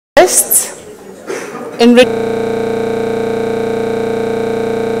Tests. I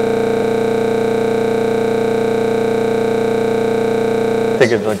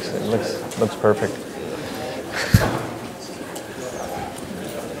think it looks perfect.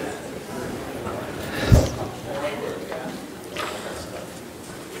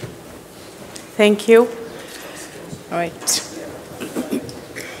 Thank you. All right.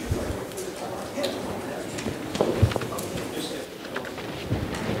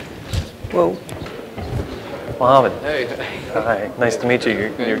 Whoa. Mohammed. Hey. Hi. Nice to meet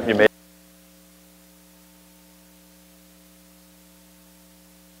you. You made.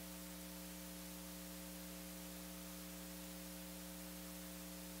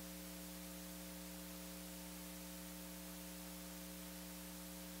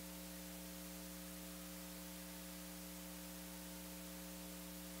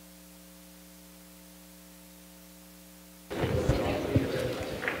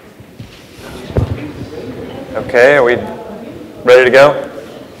 Okay, are we ready to go?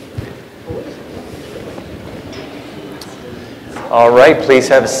 All right, please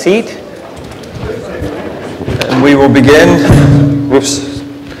have a seat. And we will begin,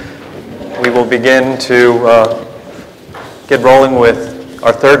 we will begin to get rolling with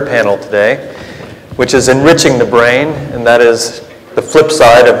our third panel today, which is enriching the brain, and that is the flip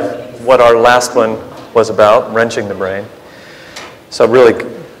side of what our last one was about, wrenching the brain. So really,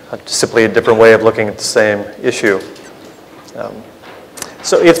 simply a different way of looking at the same issue.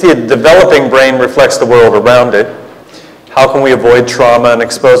 So if the developing brain reflects the world around it, how can we avoid trauma and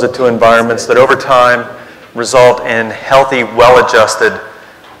expose it to environments that over time result in healthy, well-adjusted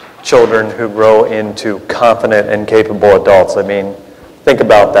children who grow into confident and capable adults? I mean, think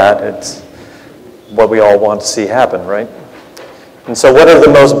about that. It's what we all want to see happen, right? And so what are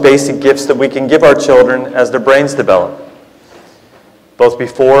the most basic gifts that we can give our children as their brains develop, both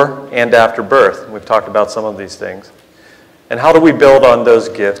before and after birth? We've talked about some of these things. And how do we build on those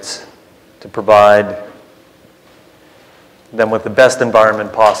gifts to provide them with the best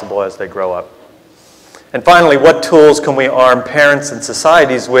environment possible as they grow up? And finally, what tools can we arm parents and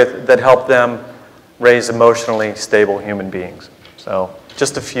societies with that help them raise emotionally stable human beings? So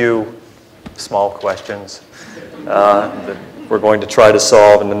just a few small questions that we're going to try to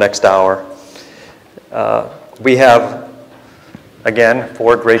solve in the next hour. We have, again,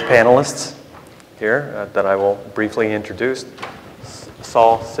 4 great panelists here that I will briefly introduce.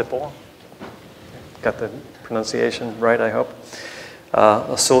 Saul Sippel, got the pronunciation right, I hope.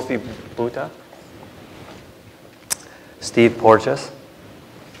 Sulfi Bhuta, Steve Porges,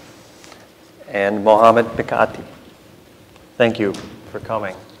 and Mohammed Mikati. Thank you for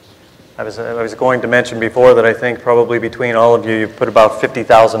coming. I was going to mention before that I think probably between all of you, you've put about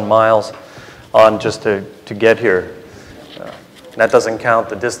 50,000 miles on just to get here. That doesn't count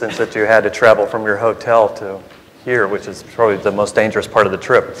the distance that you had to travel from your hotel to here, which is probably the most dangerous part of the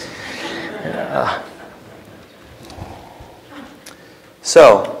trip.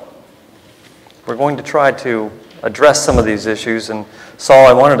 So, we're going to try to address some of these issues. And Saul,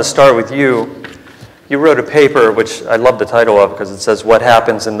 I wanted to start with you. You wrote a paper, which I love the title of because it says, "What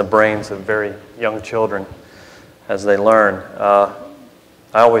Happens in the Brains of Very Young Children as They Learn." I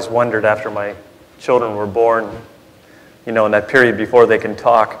always wondered after my children were born, you know, in that period before they can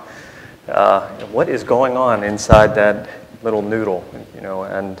talk, what is going on inside that little noodle, you know?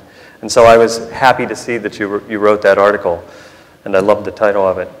 And so I was happy to see that you wrote that article, and I loved the title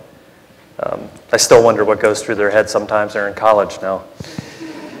of it. I still wonder what goes through their head sometimes. They're in college now.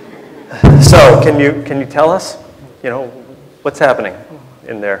 So can you tell us, you know, what's happening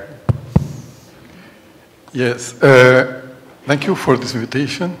in there? Yes. Thank you for this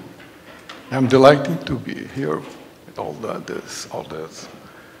invitation. I'm delighted to be here. All these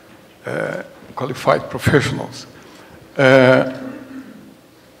qualified professionals.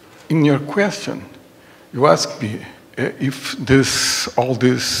 In your question, you asked me if all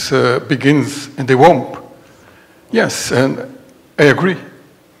this begins in the womb. Yes, and I agree.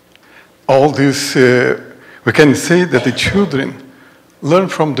 All this, we can say that the children learn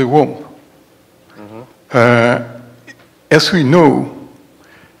from the womb. Mm-hmm. As we know,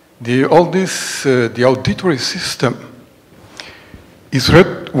 the auditory system is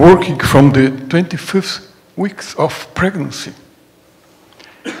working from the 25th weeks of pregnancy.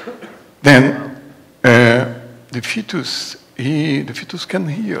 Then the fetus can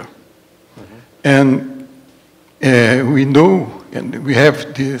hear. Mm-hmm. And we know, and we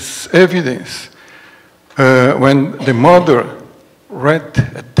have this evidence, when the mother read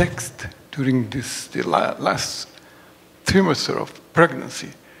a text during the last trimester of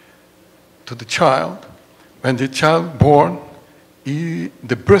pregnancy to the child, when the child born,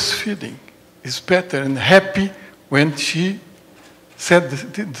 the breastfeeding is better and happy when she said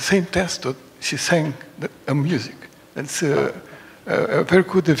the same test that she sang a music. That's a very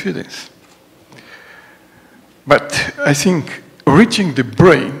good evidence. But I think reaching the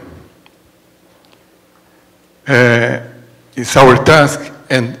brain is our task,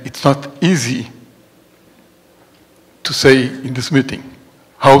 and it's not easy to say in this meeting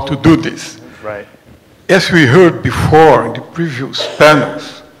how to do this. Right. As we heard before in the previous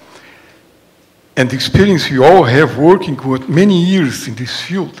panels, and the experience we all have working with many years in this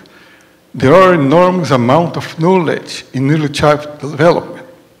field, there are enormous amount of knowledge in early child development.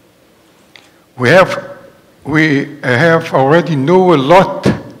 We have already know a lot,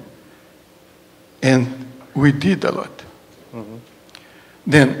 and we did a lot. Mm-hmm.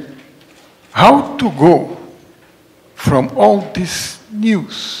 Then, how to go from all this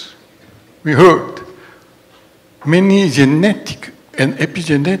news we heard, many genetic and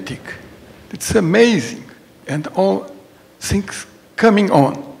epigenetic, it's amazing, and all things coming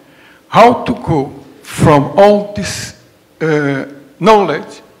on. How to go from all this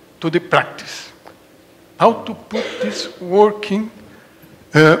knowledge to the practice? How to put this working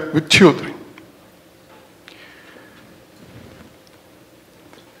with children?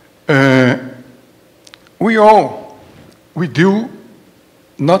 We deal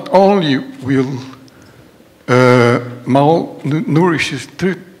not only with malnourished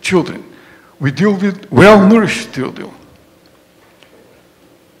children, we deal with well-nourished children.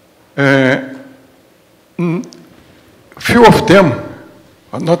 Few of them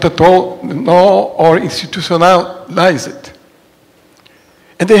are not at all or institutionalized,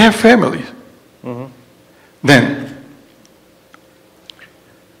 and they have families. Mm-hmm.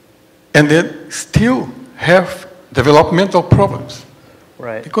 And they still have developmental problems.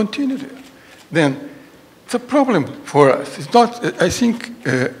 Right. They continue there. Then it's a problem for us. It's not. I think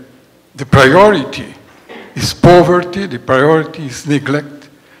the priority is poverty. The priority is neglect.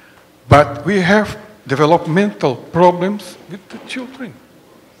 But we have developmental problems with the children.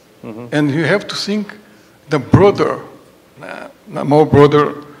 Mm-hmm. And you have to think the broader, more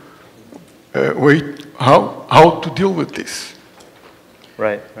broader way how to deal with this.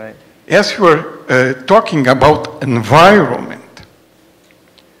 Right, right. As you were talking about environment,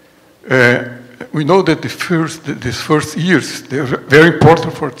 we know that these first years, they're very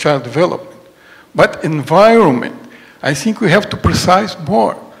important for child development. But environment, I think we have to precise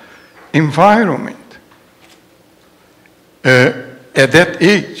more. Environment, at that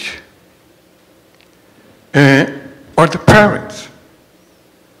age, or the parents.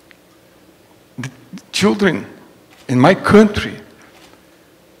 The children in my country,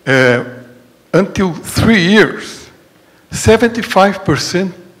 until 3 years,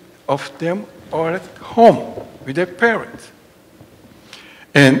 75% of them are at home with their parents.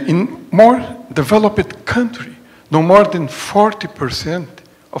 And in more developed country, no more than 40%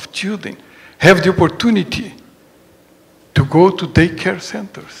 of children have the opportunity to go to daycare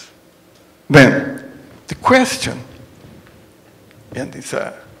centers. Then, the question, and it's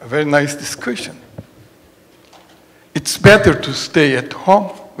a very nice discussion, it's better to stay at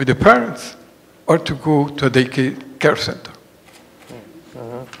home with the parents or to go to a daycare center.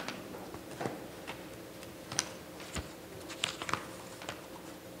 Uh-huh.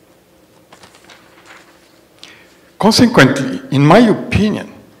 Consequently, in my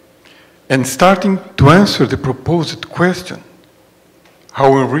opinion, and starting to answer the proposed question,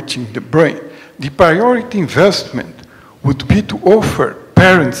 how enriching the brain, the priority investment would be to offer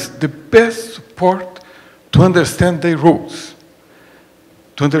parents the best support to understand their roles,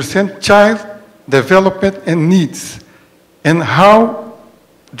 to understand child development and needs, and how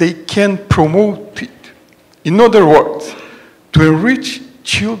they can promote it. In other words, to enrich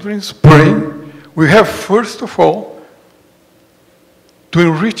children's brain, we have first of all to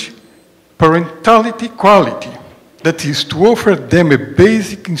enrich parentality quality, that is, to offer them a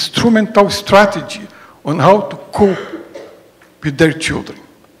basic instrumental strategy on how to cope with their children.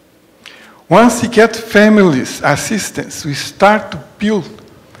 Once we get families assistance, we start to build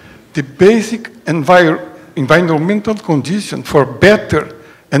the basic environmental condition for better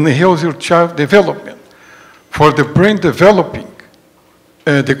and healthier child development, for the brain developing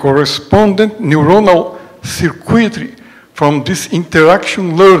the correspondent neuronal circuitry from this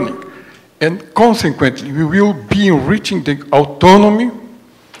interaction learning. And consequently, we will be enriching the autonomy,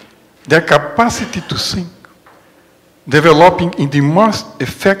 their capacity to think, developing in the most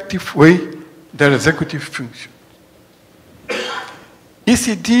effective way their executive function.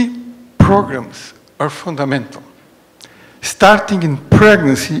 ECD programs are fundamental, starting in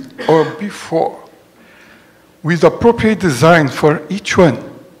pregnancy or before. with appropriate design for each one.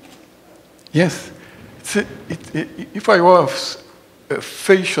 Yes, if I was a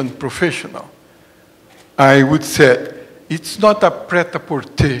fashion professional, I would say it's not a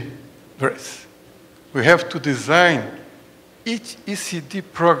pret-a-porter dress. We have to design each ECD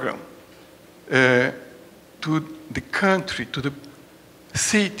program to the country, to the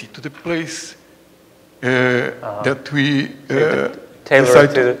city, to the place that we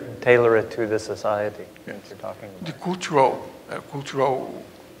tailor it to the society. Yes. You're talking about. The cultural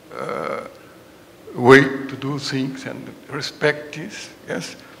way to do things and respect this.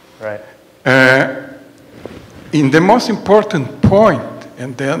 Yes. Right. In the most important point,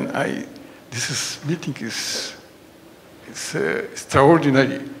 and then this meeting is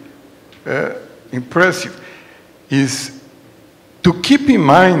extraordinarily impressive, is to keep in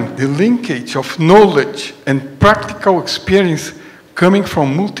mind the linkage of knowledge and practical experience coming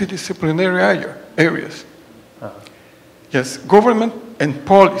from multidisciplinary areas. Yes, government and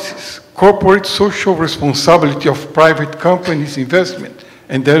policies, corporate social responsibility of private companies' investment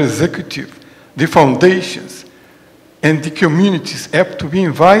and their executive, the foundations, and the communities have to be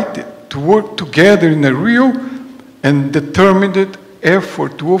invited to work together in a real and determined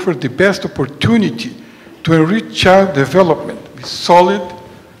effort to offer the best opportunity to enrich child development with solid,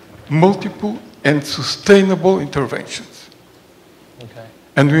 multiple, and sustainable interventions. Okay.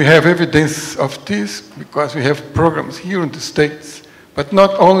 And we have evidence of this because we have programs here in the States, but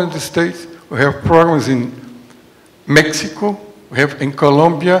not only in the States. We have programs in Mexico, we have in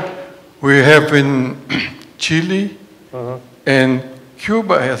Colombia, we have in Chile, and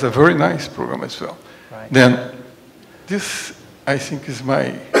Cuba has a very nice program as well. Right. Then this, I think, is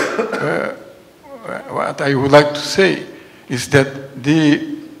my, what I would like to say is that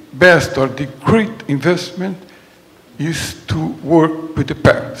the best or the great investment is to work with the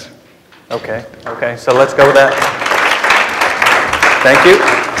parents. Okay, okay, so let's go with that. Thank you.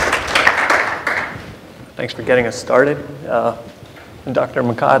 Thanks for getting us started. Dr.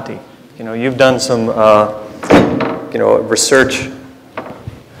 Makati, you've done some, research.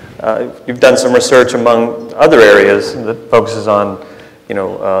 You've done some research among other areas that focuses on,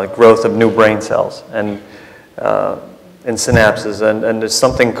 growth of new brain cells and in synapses, and there's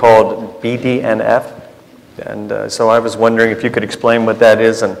something called BDNF. And so I was wondering if you could explain what that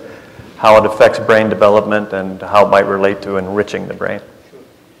is and how it affects brain development and how it might relate to enriching the brain.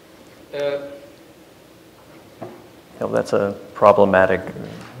 Sure. That's a problematic.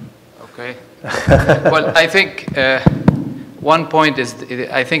 Okay. Well, I think one point is,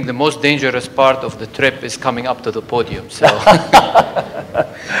 I think the most dangerous part of the trip is coming up to the podium. So,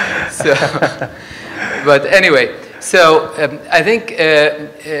 but anyway, so I think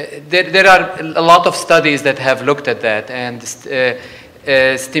there are a lot of studies that have looked at that, and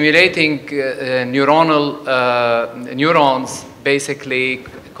stimulating neurons basically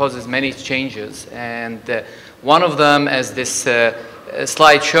causes many changes, and one of them, as this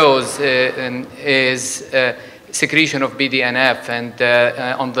slide shows, is secretion of BDNF, and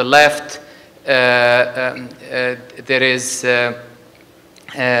on the left there is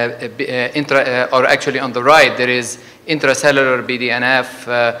or actually on the right there is intracellular BDNF,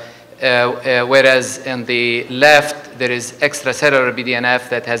 whereas on the left there is extracellular BDNF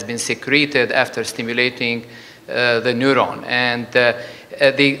that has been secreted after stimulating the neuron. And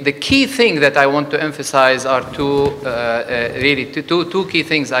the key thing that I want to emphasize are two key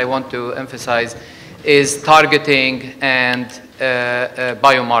things I want to emphasize is targeting and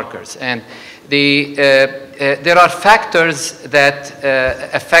biomarkers. And there are factors that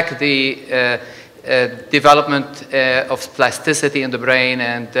affect the development of plasticity in the brain,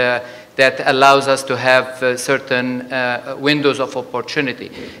 and that allows us to have certain windows of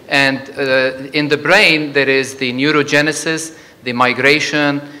opportunity. And in the brain, there is the neurogenesis, the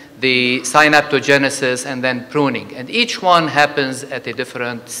migration, the synaptogenesis, and then pruning. And each one happens at a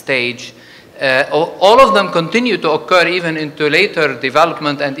different stage. All of them continue to occur even into later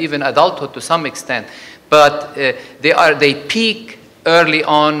development and even adulthood to some extent. But they peak early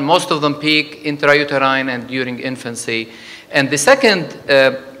on. Most of them peak intrauterine and during infancy. And the second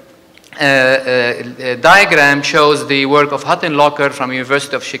diagram shows the work of Hutton Locker from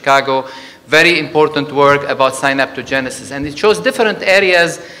University of Chicago. Very important work about synaptogenesis. And it shows different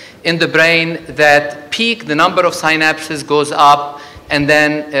areas in the brain that peak, the number of synapses goes up, and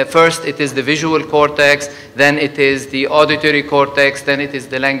then first it is the visual cortex, then it is the auditory cortex, then it is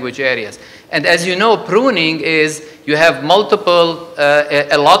the language areas. And as you know, pruning is you have multiple,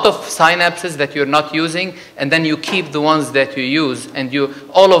 a lot of synapses that you're not using, and then you keep the ones that you use, and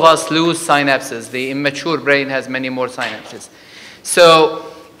all of us lose synapses. The immature brain has many more synapses. So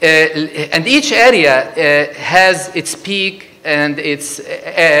and each area has its peak and its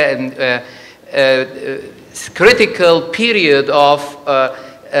critical period of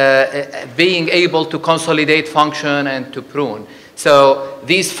being able to consolidate function and to prune. So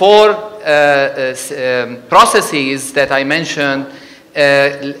these four processes that I mentioned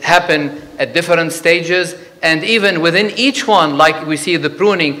happen at different stages, and even within each one, like we see the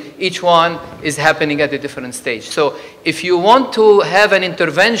pruning, each one is happening at a different stage. So if you want to have an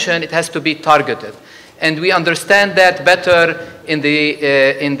intervention, it has to be targeted. And we understand that better in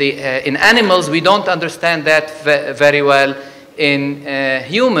animals. We don't understand that very well in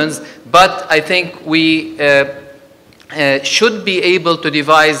humans, but I think we should be able to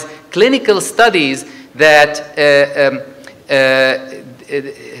devise clinical studies that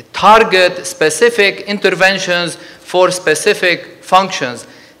target specific interventions for specific functions.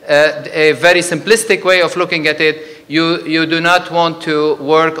 A very simplistic way of looking at it, you do not want to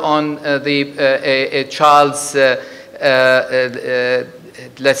work on a child's,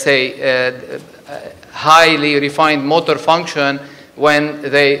 let's say, highly refined motor function when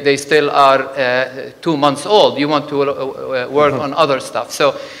they still are 2 months old. You want to work on other stuff.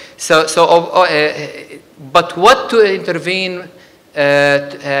 But what to intervene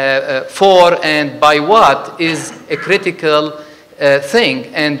for and by what is a critical thing.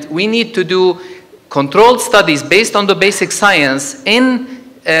 And we need to do controlled studies based on the basic science in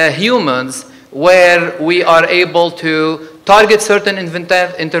humans where we are able to target certain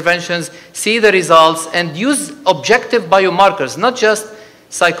interventions, see the results, and use objective biomarkers, not just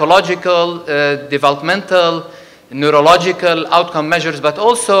psychological, developmental, neurological outcome measures, but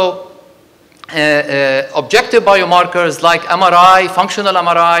also objective biomarkers like MRI, functional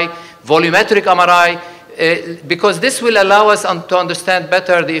MRI, volumetric MRI, because this will allow us to understand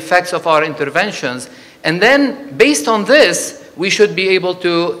better the effects of our interventions. And then, based on this, we should be able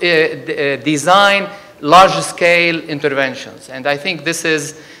to design large-scale interventions. And I think this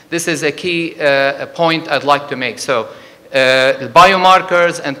is a key point I'd like to make. So,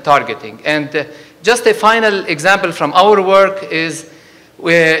 biomarkers and targeting. And just a final example from our work is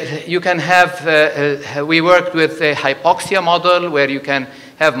where you can have, we worked with a hypoxia model where you can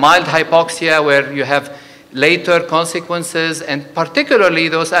have mild hypoxia, where you have later consequences, and particularly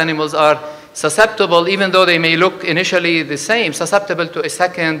those animals are susceptible, even though they may look initially the same, susceptible to a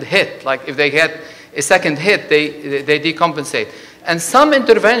second hit. Like if they get a second hit, they decompensate. And some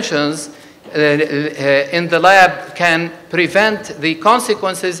interventions in the lab can prevent the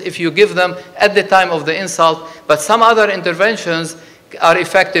consequences if you give them at the time of the insult, but some other interventions are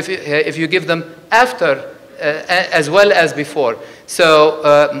effective if you give them after as well as before. So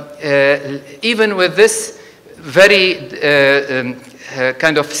even with this very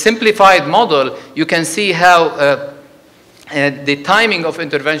kind of simplified model, you can see how the timing of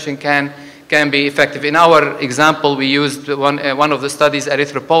intervention can be effective. In our example, we used one of the studies,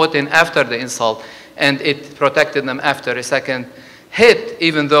 erythropoietin, after the insult, and it protected them after a second hit,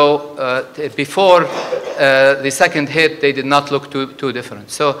 even though before the second hit, they did not look too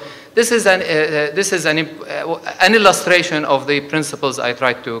different. So this is an illustration of the principles I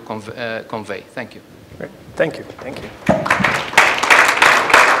tried to convey. Thank you. Great. Thank you. Thank you.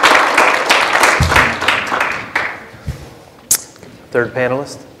 Third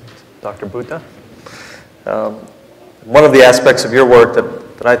panelist, Dr. Bhutta. One of the aspects of your work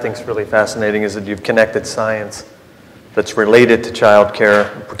that I think is really fascinating is that you've connected science that's related to child care,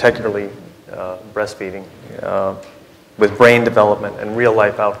 particularly breastfeeding, with brain development and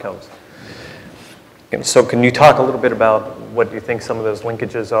real-life outcomes. And so can you talk a little bit about what you think some of those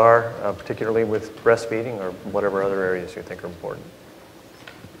linkages are, particularly with breastfeeding or whatever other areas you think are important?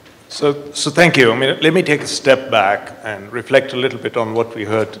 So thank you. I mean, let me take a step back and reflect a little bit on what we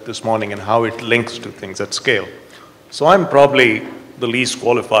heard this morning and how it links to things at scale. So I'm probably the least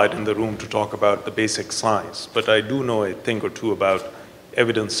qualified in the room to talk about the basic science, but I do know a thing or two about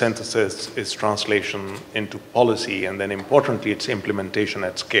evidence synthesis, its translation into policy, and then importantly, its implementation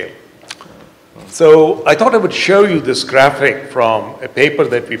at scale. So I thought I would show you this graphic from a paper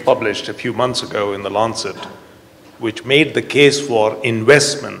that we published a few months ago in The Lancet, which made the case for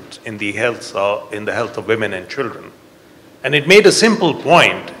investment in the health of women and children. And it made a simple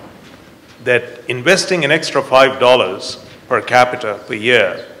point that investing an extra $5 per capita per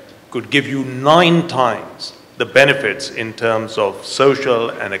year could give you 9 times the benefits in terms of social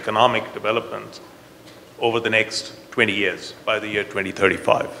and economic development over the next 20 years, by the year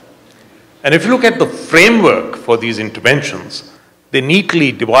 2035. And if you look at the framework for these interventions, they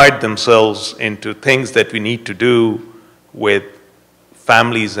neatly divide themselves into things that we need to do with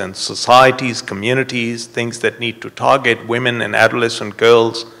families and societies, communities, things that need to target women and adolescent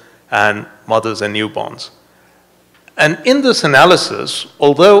girls and mothers and newborns. And in this analysis,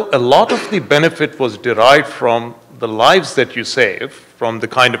 although a lot of the benefit was derived from the lives that you save, from the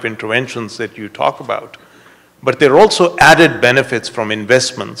kind of interventions that you talk about, but there are also added benefits from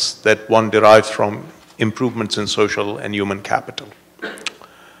investments that one derives from improvements in social and human capital.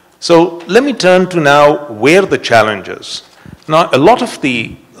 So let me turn to now where the challenge is. Now, a lot of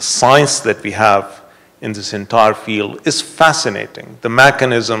the science that we have in this entire field is fascinating. The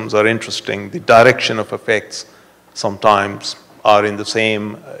mechanisms are interesting. The direction of effects sometimes are in the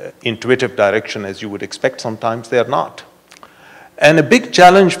same intuitive direction as you would expect. Sometimes they are not. And a big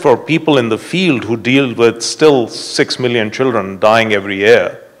challenge for people in the field who deal with still 6 million children dying every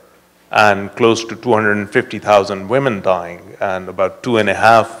year and close to 250,000 women dying and about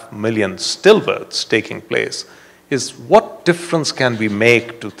 2.5 million stillbirths taking place is what difference can we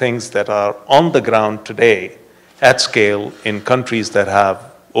make to things that are on the ground today at scale in countries that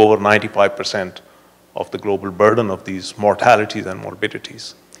have over 95% of the global burden of these mortalities and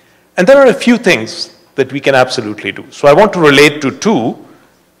morbidities. And there are a few things that we can absolutely do. So I want to relate to two,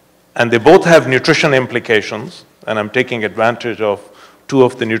 and they both have nutrition implications, and I'm taking advantage of two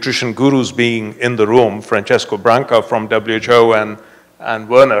of the nutrition gurus being in the room, Francesco Branca from WHO and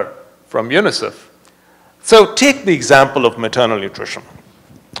Werner from UNICEF. So take the example of maternal nutrition.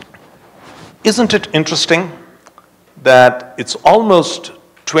 Isn't it interesting that it's almost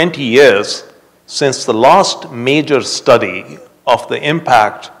 20 years since the last major study of the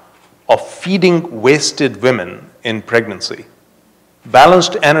impact of feeding wasted women in pregnancy,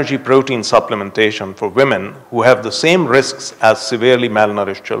 balanced energy protein supplementation for women who have the same risks as severely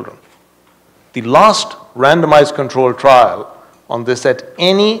malnourished children. The last randomized controlled trial on this at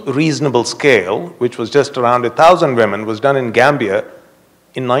any reasonable scale, which was just around 1,000 women, was done in Gambia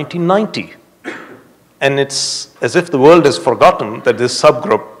in 1990. And it's as if the world has forgotten that this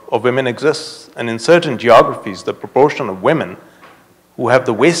subgroup of women exists. And in certain geographies, the proportion of women who have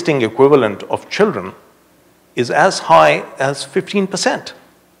the wasting equivalent of children is as high as 15%.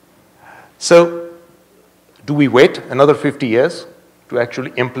 So do we wait another 50 years to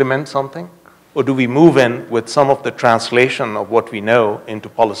actually implement something? Or do we move in with some of the translation of what we know into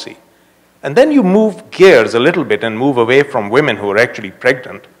policy? And then you move gears a little bit and move away from women who are actually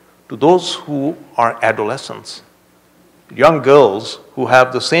pregnant to those who are adolescents, young girls who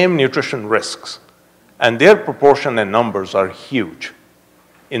have the same nutrition risks, and their proportion and numbers are huge.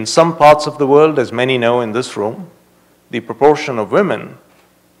 In some parts of the world, as many know in this room, the proportion of women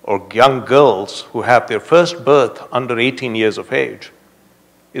or young girls who have their first birth under 18 years of age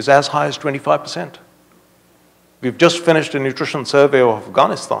is as high as 25%. We've just finished a nutrition survey of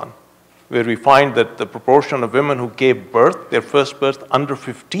Afghanistan, where we find that the proportion of women who gave birth, their first birth under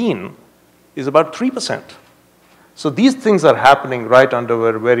 15, is about 3%. So these things are happening right under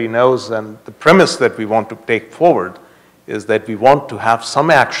our very nose, and the premise that we want to take forward is that we want to have some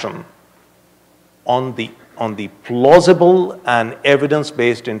action on the plausible and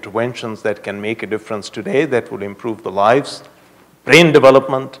evidence-based interventions that can make a difference today, that will improve the lives, brain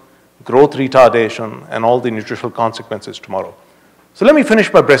development, growth retardation, and all the nutritional consequences tomorrow. So let me finish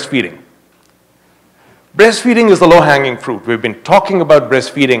by breastfeeding. Breastfeeding is the low-hanging fruit. We've been talking about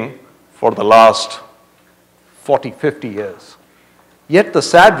breastfeeding for the last 40, 50 years. Yet the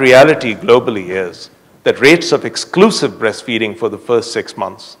sad reality globally is that rates of exclusive breastfeeding for the first 6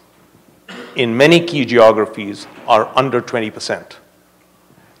 months in many key geographies are under 20%.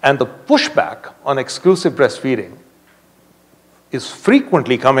 And the pushback on exclusive breastfeeding is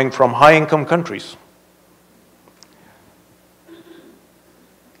frequently coming from high-income countries.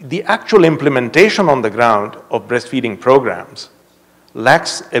 The actual implementation on the ground of breastfeeding programs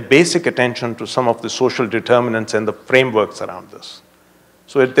lacks a basic attention to some of the social determinants and the frameworks around this.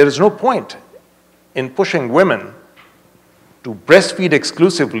 So there is no point in pushing women to breastfeed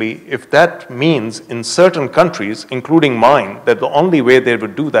exclusively if that means in certain countries, including mine, that the only way they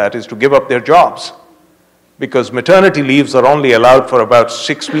would do that is to give up their jobs, because maternity leaves are only allowed for about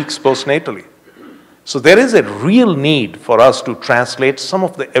 6 weeks postnatally. So there is a real need for us to translate some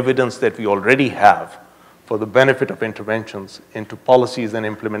of the evidence that we already have for the benefit of interventions into policies and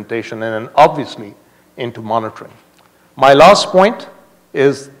implementation, and then obviously into monitoring. My last point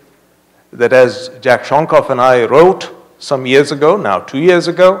is that, as Jack Shonkoff and I wrote some years ago, now 2 years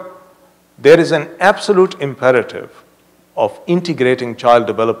ago, there is an absolute imperative of integrating child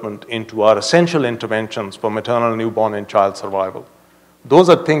development into our essential interventions for maternal, newborn, and child survival. Those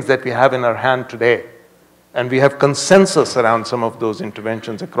are things that we have in our hand today. And we have consensus around some of those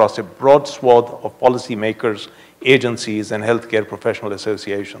interventions across a broad swath of policymakers, agencies, and healthcare professional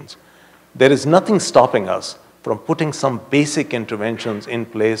associations. There is nothing stopping us from putting some basic interventions in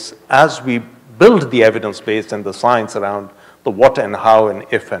place as we build the evidence base and the science around the what and how and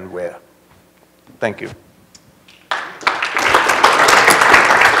if and where. Thank you.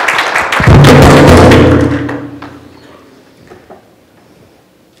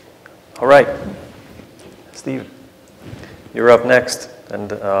 All right. Steve, you're up next, and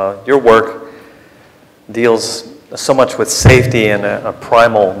your work deals so much with safety and a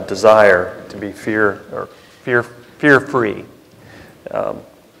primal desire to be fear-free.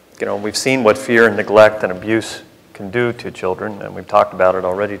 You know, we've seen what fear and neglect and abuse can do to children, and we've talked about it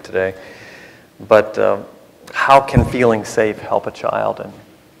already today. But how can feeling safe help a child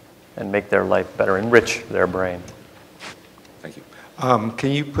and make their life better, enrich their brain? Thank you.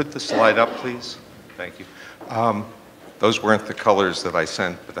 Can you put the slide up, please? Thank you. Those weren't the colors that I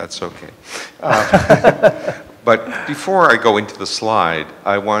sent, but that's okay. But before I go into the slide,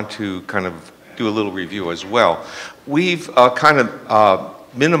 I want to kind of do a little review as well. We've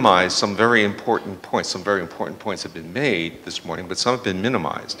minimized some very important points. Some very important points have been made this morning, but some have been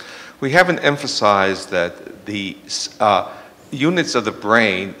minimized. We haven't emphasized that the units of the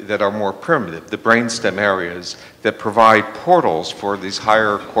brain that are more primitive, the brainstem areas that provide portals for these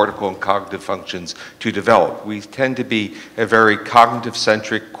higher cortical and cognitive functions to develop. We tend to be a very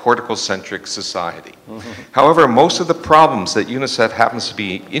cognitive-centric, cortical-centric society. However, most of the problems that UNICEF happens to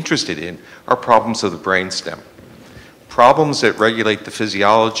be interested in are problems of the brainstem. Problems that regulate the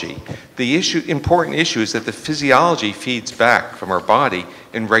physiology. The important issue is that the physiology feeds back from our body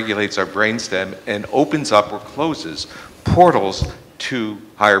and regulates our brainstem and opens up or closes portals to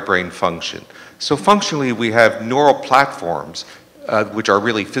higher brain function. So functionally, we have neural platforms, which are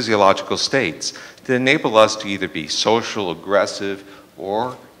really physiological states, that enable us to either be social, aggressive,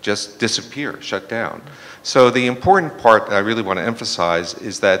 or just disappear, shut down. So the important part that I really want to emphasize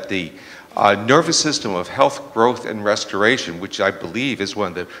is that the nervous system of health, growth, and restoration, which I believe is one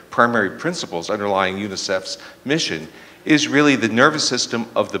of the primary principles underlying UNICEF's mission, is really the nervous system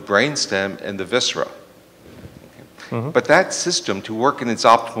of the brainstem and the viscera. But that system, to work in its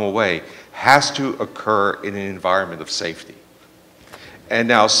optimal way, has to occur in an environment of safety. And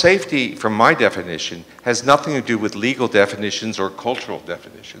now safety, from my definition, has nothing to do with legal definitions or cultural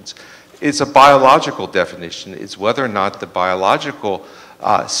definitions. It's a biological definition. It's whether or not the biological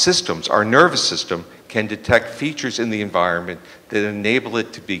systems, our nervous system, can detect features in the environment that enable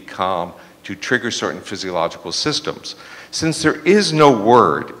it to be calm, to trigger certain physiological systems. Since there is no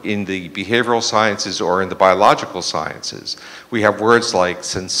word in the behavioral sciences or in the biological sciences, we have words like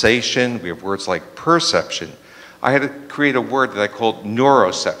sensation, we have words like perception. I had to create a word that I called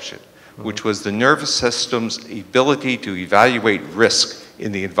neuroception, which was the nervous system's ability to evaluate risk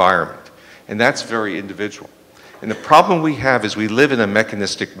in the environment. And that's very individual. And the problem we have is we live in a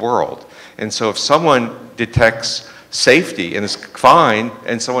mechanistic world. And so if someone detects safety and is fine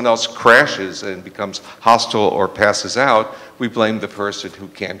and someone else crashes and becomes hostile or passes out, we blame the person who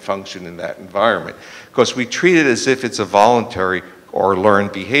can't function in that environment. Because we treat it as if it's a voluntary or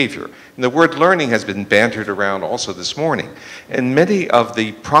learned behavior. And the word learning has been bantered around also this morning. And many of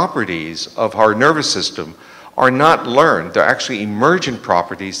the properties of our nervous system are not learned. They're actually emergent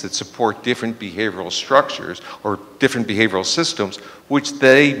properties that support different behavioral structures or different behavioral systems, which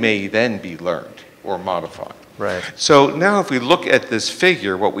they may then be learned or modified. Right. So now if we look at this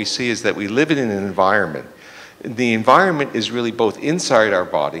figure, what we see is that we live in an environment. The environment is really both inside our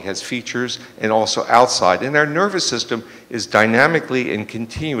body, has features, and also outside. And our nervous system is dynamically and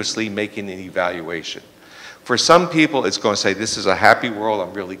continuously making an evaluation. For some people, it's going to say, this is a happy world,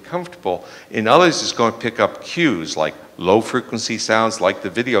 I'm really comfortable. In others, it's going to pick up cues like low-frequency sounds, like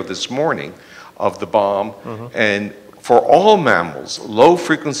the video this morning of the bomb. And for all mammals,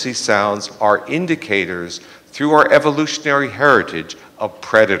 low-frequency sounds are indicators through our evolutionary heritage of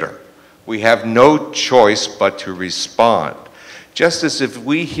predator. We have no choice but to respond. Just as if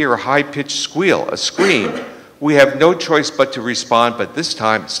we hear a high-pitched squeal, a scream, we have no choice but to respond, but this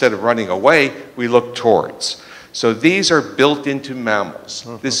time, instead of running away, we look towards. So these are built into mammals.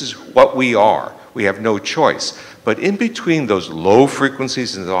 This is what we are. We have no choice. But in between those low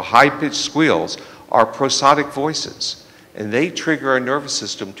frequencies and the high-pitched squeals are prosodic voices. And they trigger our nervous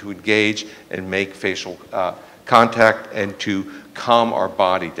system to engage and make facial contact and to calm our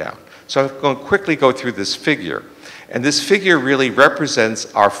body down. So I'm going to quickly go through this figure. And this figure really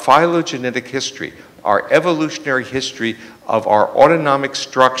represents our phylogenetic history, our evolutionary history of our autonomic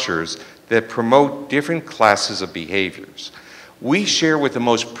structures that promote different classes of behaviors. We share with the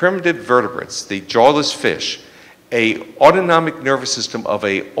most primitive vertebrates, the jawless fish, a autonomic nervous system of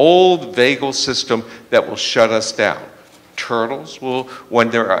an old vagal system that will shut us down. Turtles will, when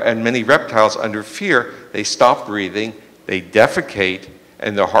there are, and many reptiles under fear, they stop breathing, they defecate,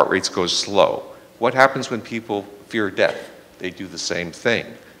 and their heart rates go slow. What happens when people fear death? They do the same thing.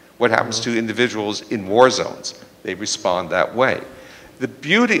 What happens to individuals in war zones? They respond that way. The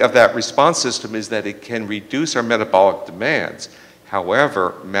beauty of that response system is that it can reduce our metabolic demands.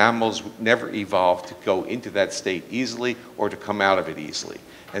 However, mammals never evolved to go into that state easily or to come out of it easily.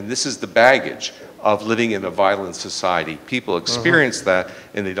 And this is the baggage of living in a violent society. People experience that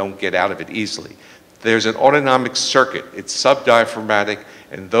and they don't get out of it easily. There's an autonomic circuit. It's subdiaphragmatic,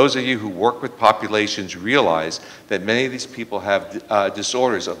 and those of you who work with populations realize that many of these people have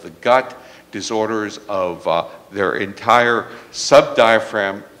disorders of the gut, disorders of their entire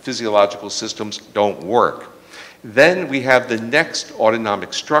subdiaphragm physiological systems don't work. Then we have the next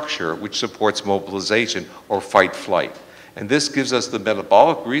autonomic structure which supports mobilization or fight-flight. And this gives us the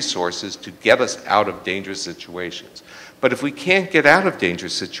metabolic resources to get us out of dangerous situations. But if we can't get out of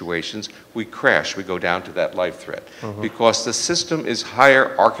dangerous situations, we crash, we go down to that life threat. Because the system is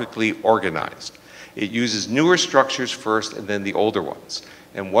hierarchically organized. It uses newer structures first and then the older ones.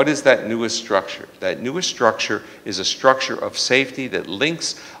 And what is that newest structure? That newest structure is a structure of safety that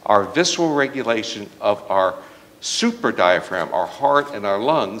links our visceral regulation of our super diaphragm, our heart and our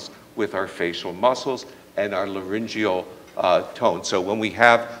lungs, with our facial muscles and our laryngeal tone. So when we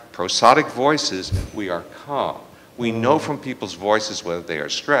have prosodic voices, we are calm. We know from people's voices whether they are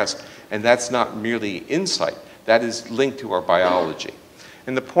stressed, and that's not merely insight. That is linked to our biology.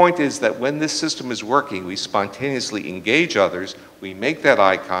 And the point is that when this system is working, we spontaneously engage others, we make that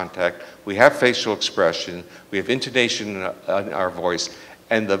eye contact, we have facial expression, we have intonation in our voice,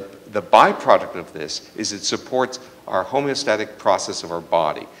 and the byproduct of this is it supports our homeostatic process of our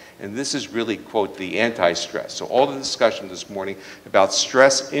body. And this is really, quote, the anti-stress. So all the discussion this morning about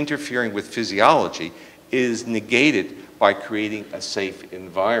stress interfering with physiology is negated by creating a safe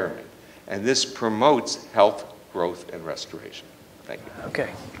environment. And this promotes health, growth, and restoration. Thank you. Okay,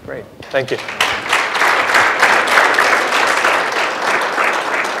 great. Thank you.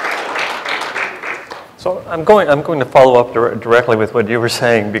 So I'm going to follow up directly with what you were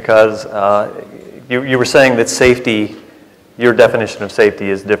saying, because you were saying that safety, your definition of safety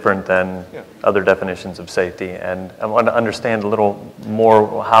is different than other definitions of safety, and I want to understand a little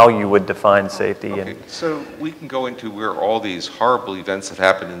more how you would define safety. Okay, so we can go into where all these horrible events have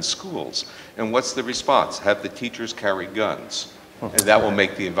happened in schools, and what's the response? Have the teachers carry guns, and that will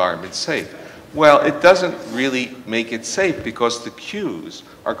make the environment safe. Well, it doesn't really make it safe, because the cues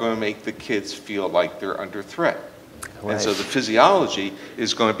are going to make the kids feel like they're under threat. Right. And so the physiology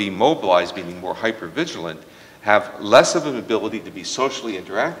is going to be mobilized, meaning more hypervigilant, have less of an ability to be socially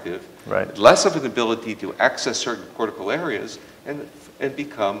interactive, right, less of an ability to access certain cortical areas, and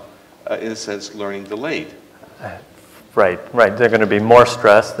become, in a sense, learning delayed. Right, right. They're going to be more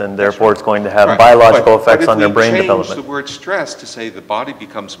stressed, and therefore it's going to have biological effects on their brain development. But if we change the word stress to say the body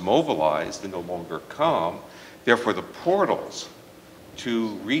becomes mobilized and no longer calm, therefore the portals to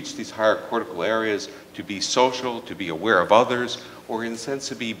reach these higher cortical areas, to be social, to be aware of others, or in a sense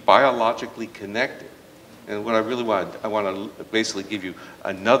to be biologically connected. And what I really want to basically give you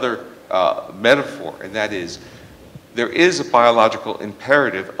another metaphor, and that is, there is a biological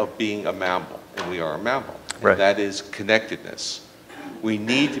imperative of being a mammal, and we are a mammal. Right. And that is connectedness. We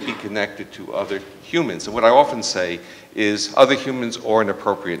need to be connected to other humans. And what I often say is other humans or an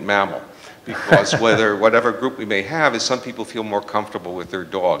appropriate mammal. Because whatever group we may have is some people feel more comfortable with their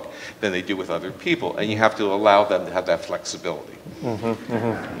dog than they do with other people. And you have to allow them to have that flexibility.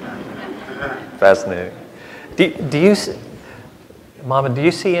 Fascinating. Mama, do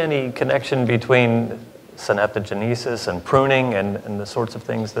you see any connection between synaptogenesis and pruning and the sorts of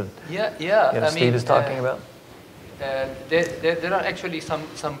things that Steve is talking about? There are actually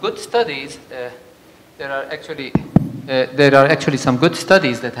some good studies. There are actually some good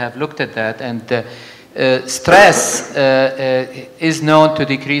studies that have looked at that, and stress is known to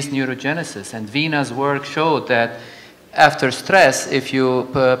decrease neurogenesis. And Vina's work showed that after stress, if you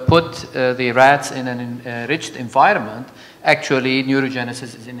put the rats in an enriched environment, actually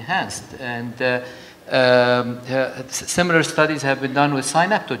neurogenesis is enhanced. And similar studies have been done with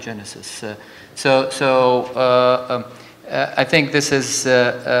synaptogenesis. I think this is,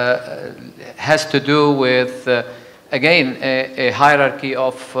 has to do with, again, a hierarchy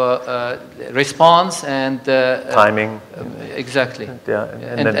of response and timing. Exactly. Yeah,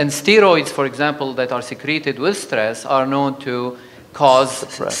 and steroids, for example, that are secreted with stress are known to cause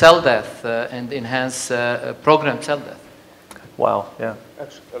cell death and enhance programmed cell death. Wow, yeah.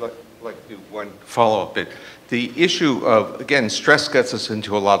 Actually, I'd like to do one follow-up bit. The issue of, again, stress gets us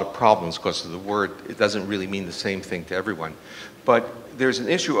into a lot of problems because of the word. It doesn't really mean the same thing to everyone. But there's an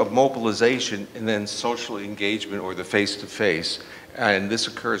issue of mobilization and then social engagement or the face-to-face. And this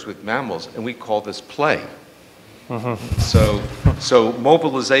occurs with mammals, and we call this play. So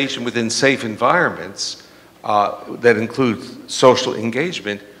mobilization within safe environments that include social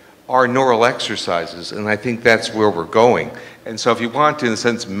engagement are neural exercises, and I think that's where we're going. And so if you want to, in a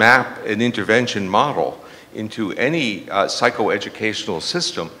sense, map an intervention model into any psychoeducational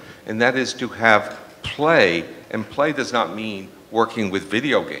system, and that is to have play, and play does not mean working with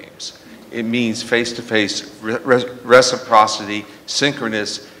video games. It means face-to-face reciprocity,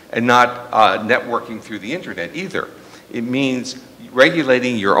 synchronous, and not networking through the internet either. It means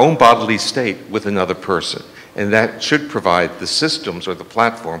regulating your own bodily state with another person. And that should provide the systems or the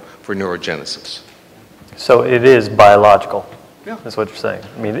platform for neurogenesis. So it is biological, Yeah. is what you're saying.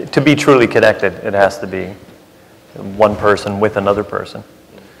 I mean, to be truly connected, it has to be one person with another person.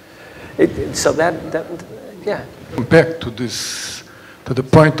 So yeah. Back to this, to the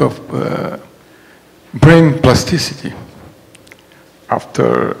point of brain plasticity.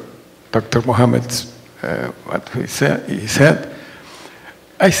 After Dr. Mohammed's what he said,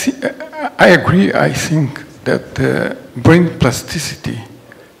 I agree. I think that brain plasticity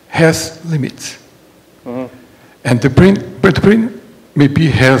has limits, and the brain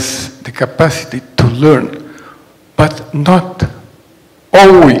maybe has the capacity to learn, but not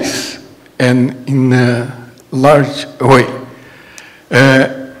always and in a large way.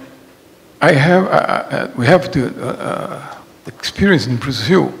 We have the experience in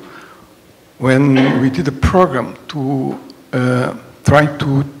Brazil when we did a program to try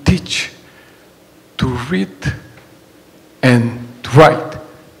to teach to read and to write.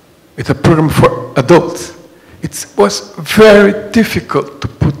 It's a program for adults. It was very difficult to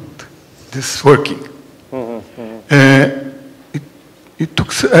put this working. It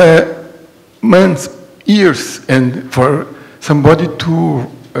took months, years, and for somebody to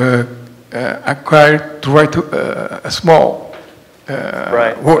acquire, to write a small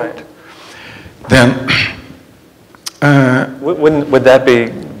word. Right. Then, would that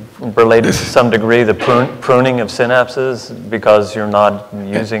be related to some degree, the pruning of synapses because you're not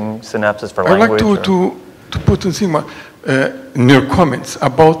using synapses for language? I'd like to put in your comments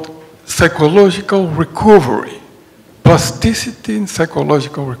about psychological recovery, plasticity in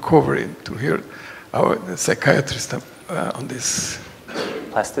psychological recovery, to hear our psychiatrist on this.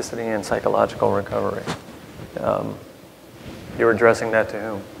 Plasticity and psychological recovery. You were addressing that to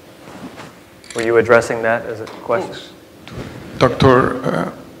whom? Were you addressing that as a question?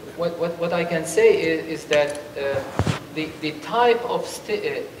 Dr. What I can say is that the type of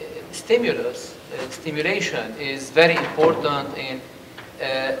stimulation is very important in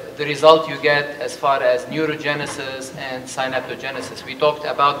the result you get as far as neurogenesis and synaptogenesis. We talked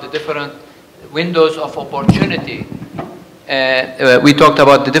about the different windows of opportunity. And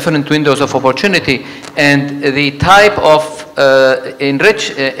the type of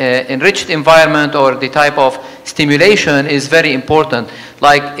enriched environment or the type of stimulation is very important.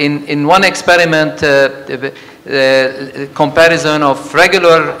 Like in one experiment, comparison of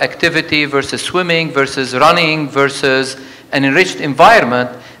regular activity versus swimming versus running versus an enriched environment,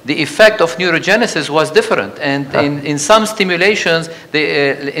 the effect of neurogenesis was different. And in some stimulations,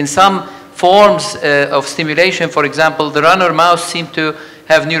 in some forms of stimulation, for example, the runner mouse seemed to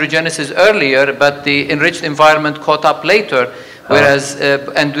have neurogenesis earlier, but the enriched environment caught up later, whereas,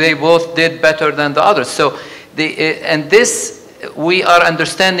 and they both did better than the others. So, and this we are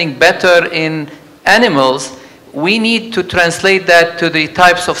understanding better in animals. We need to translate that to the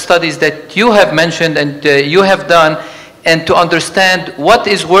types of studies that you have mentioned and you have done, and to understand what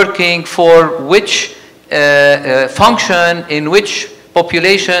is working for which function, in which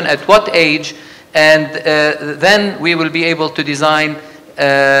population, at what age, and then we will be able to design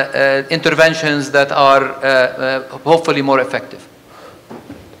interventions that are hopefully more effective.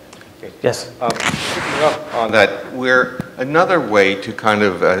 Yes. Picking up on that, another way to kind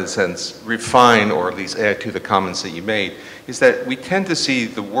of, in a sense, refine or at least add to the comments that you made is that we tend to see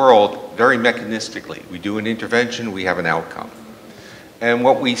the world very mechanistically. We do an intervention, we have an outcome. And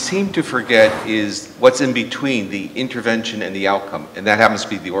what we seem to forget is what's in between the intervention and the outcome, and that happens to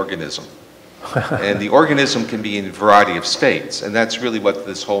be the organism. And the organism can be in a variety of states, and that's really what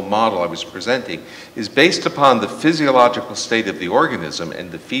this whole model I was presenting is based upon the physiological state of the organism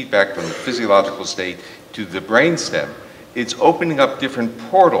and the feedback from the physiological state to the brainstem. It's opening up different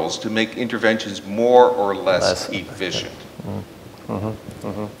portals to make interventions more or less efficient.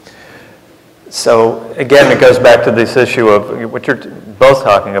 So again, it goes back to this issue of what you're both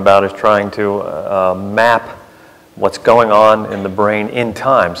talking about is trying to map what's going on in the brain in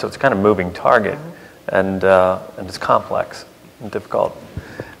time. So it's kind of moving target, and it's complex and difficult.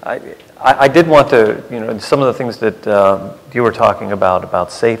 I did want to, some of the things that you were talking about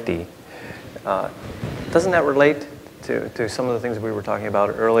safety. Doesn't that relate to some of the things we were talking about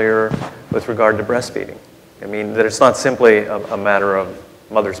earlier with regard to breastfeeding? I mean, that it's not simply a matter of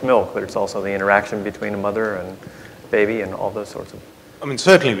mother's milk, but it's also the interaction between a mother and baby and all those sorts of... I mean,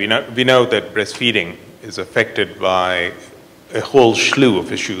 certainly we know that breastfeeding is affected by a whole slew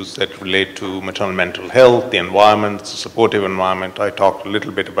of issues that relate to maternal mental health, the environment, the supportive environment. I talked a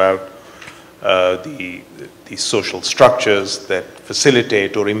little bit about the social structures that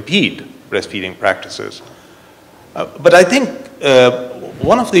facilitate or impede breastfeeding practices. But I think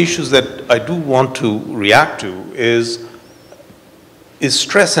one of the issues that I do want to react to is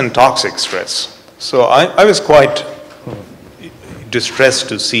stress and toxic stress. So I was quite distressed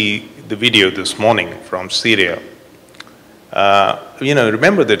to see the video this morning from Syria.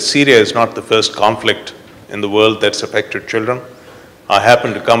 Remember that Syria is not the first conflict in the world that's affected children. I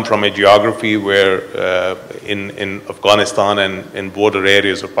happen to come from a geography where in Afghanistan and in border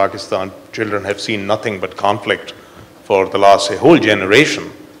areas of Pakistan, children have seen nothing but conflict for the last, a whole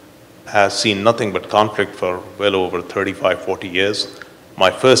generation has seen nothing but conflict for well over 35, 40 years. My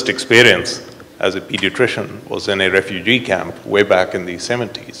first experience as a pediatrician was in a refugee camp way back in the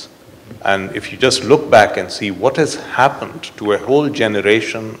 70s. And if you just look back and see what has happened to a whole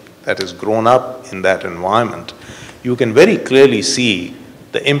generation that has grown up in that environment, you can very clearly see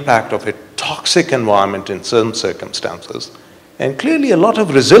the impact of a toxic environment in certain circumstances, and clearly a lot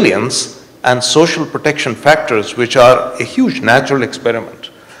of resilience and social protection factors, which are a huge natural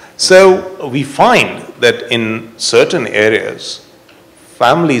experiment. So we find that in certain areas,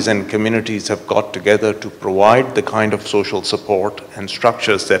 families and communities have got together to provide the kind of social support and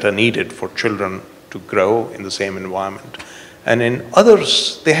structures that are needed for children to grow in the same environment. And in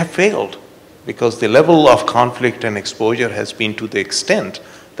others, they have failed because the level of conflict and exposure has been to the extent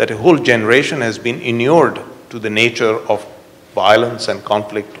that a whole generation has been inured to the nature of violence and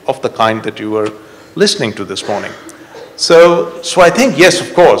conflict of the kind that you were listening to this morning. So I think, yes,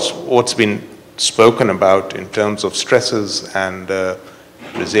 of course, what's been spoken about in terms of stresses and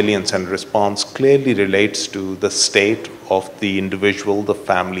resilience and response clearly relates to the state of the individual, the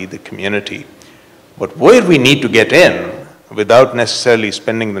family, the community. But where we need to get in, without necessarily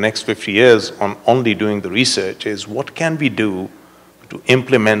spending the next 50 years on only doing the research, is what can we do to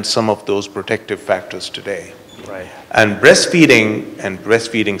implement some of those protective factors today. Right. And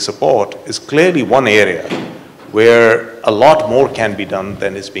breastfeeding support is clearly one area where a lot more can be done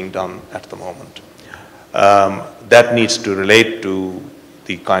than is being done at the moment. That needs to relate to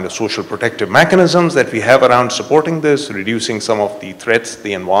the kind of social protective mechanisms that we have around supporting this, reducing some of the threats,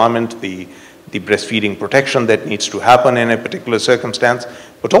 the environment, the breastfeeding protection that needs to happen in a particular circumstance,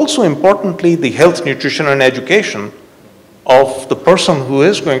 but also importantly, the health, nutrition, and education of the person who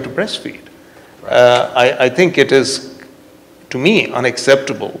is going to breastfeed. I think it is, to me,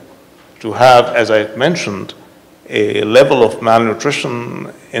 unacceptable to have, as I mentioned, a level of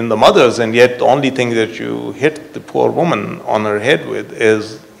malnutrition in the mothers, and yet the only thing that you hit the poor woman on her head with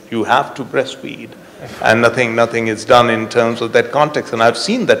is you have to breastfeed, and nothing is done in terms of that context. And I've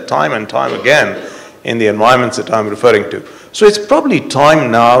seen that time and time again in the environments that I'm referring to. So it's probably time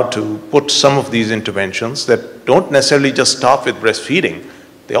now to put some of these interventions that don't necessarily just stop with breastfeeding.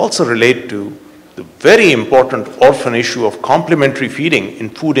 They also relate to the very important orphan issue of complementary feeding in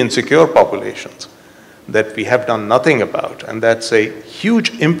food insecure populations that we have done nothing about, and that's a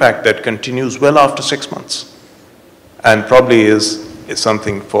huge impact that continues well after 6 months, and probably is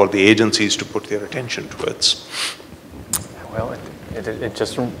something for the agencies to put their attention towards. Well, it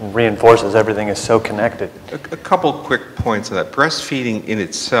just reinforces everything is so connected. A couple quick points on that. Breastfeeding in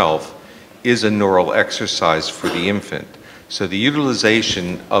itself is a neural exercise for the infant. So the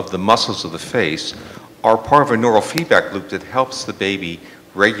utilization of the muscles of the face are part of a neural feedback loop that helps the baby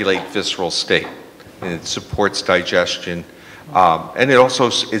regulate visceral state. And it supports digestion. And it also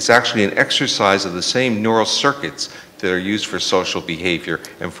is actually an exercise of the same neural circuits that are used for social behavior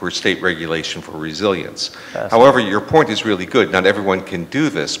and for state regulation for resilience. However, your point is really good. Not everyone can do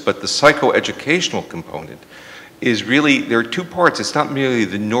this, but the psychoeducational component is really, there are two parts. It's not merely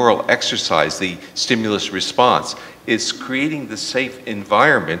the neural exercise, the stimulus response. It's creating the safe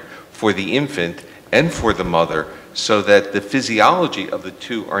environment for the infant and for the mother so that the physiology of the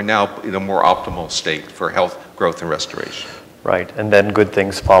two are now in a more optimal state for health, growth, and restoration. Right, and then good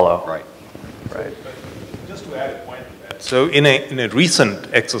things follow. Right. Right. Just to add a point to that. So in a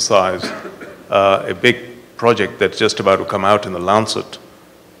recent exercise a big project that's just about to come out in the Lancet.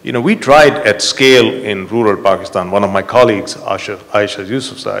 You know, we tried at scale in rural Pakistan, one of my colleagues, Aisha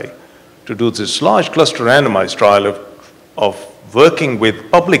Yousafzai, to do this large cluster randomized trial of working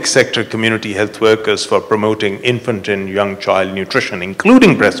with public sector community health workers for promoting infant and young child nutrition,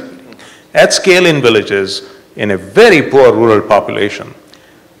 including breastfeeding, at scale in villages in a very poor rural population.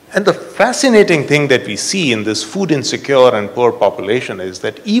 And the fascinating thing that we see in this food insecure and poor population is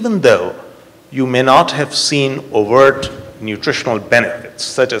that even though you may not have seen overt nutritional benefits,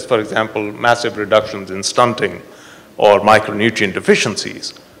 such as, for example, massive reductions in stunting or micronutrient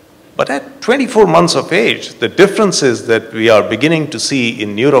deficiencies, but at 24 months of age, the differences that we are beginning to see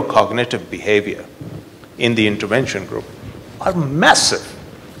in neurocognitive behavior in the intervention group are massive,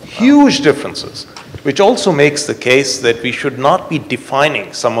 huge differences, which also makes the case that we should not be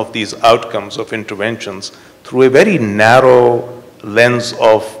defining some of these outcomes of interventions through a very narrow lens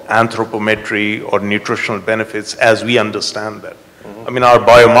of anthropometry or nutritional benefits as we understand that. I mean, our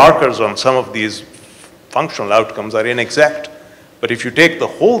biomarkers on some of these functional outcomes are inexact. But if you take the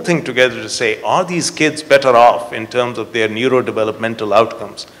whole thing together to say, are these kids better off in terms of their neurodevelopmental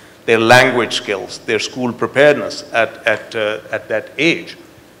outcomes, their language skills, their school preparedness at that age,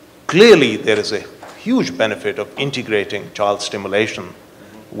 clearly there is a huge benefit of integrating child stimulation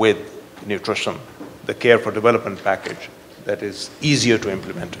with nutrition, the care for development package that is easier to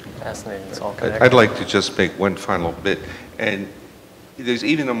implement. Fascinating. It's all connected. I'd like to just make one final bit. And there's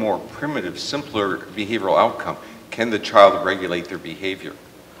even a more primitive, simpler behavioral outcome. Can the child regulate their behavior?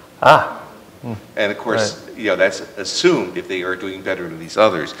 And of course, you know, that's assumed if they are doing better than these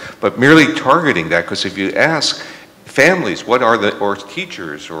others. But merely targeting that, because if you ask families, what are the, or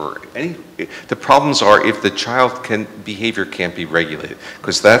teachers, or any, the problems are if the child behavior can't be regulated.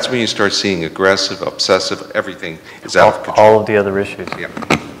 Because that's when you start seeing aggressive, obsessive, everything is out of control. All of the other issues. Yeah.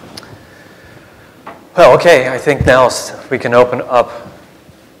 Well, okay, I think now we can open up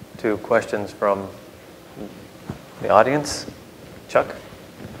to questions from the audience. Chuck?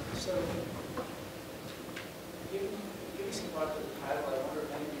 So, give me some thought to the title. I wonder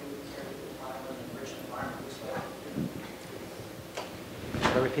if any of you would care to define what an enriched environment looks like.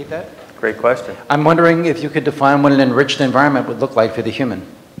 Can I repeat that? Great question. I'm wondering if you could define what an enriched environment would look like for the human.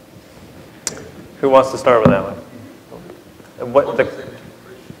 Who wants to start with that one?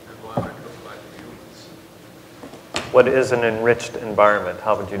 What is an enriched environment?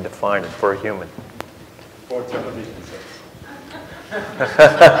 How would you define it for a human? For television sets.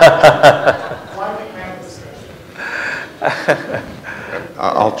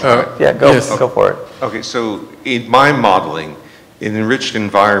 I'll try. Yeah, go for it. Okay, so in my modeling, an enriched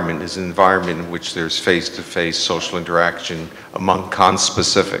environment is an environment in which there's face-to-face social interaction among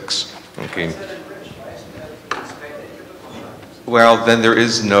conspecifics. Okay. Well, then there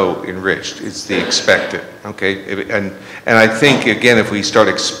is no enriched. It's the expected. Okay, and I think again, if we start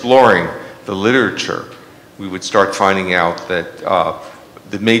exploring the literature, we would start finding out that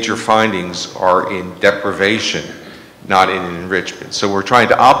the major findings are in deprivation, not in enrichment. So we're trying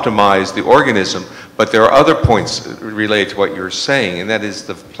to optimize the organism, but there are other points related to what you're saying, and that is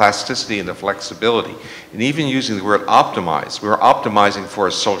the plasticity and the flexibility. And even using the word optimize, we're optimizing for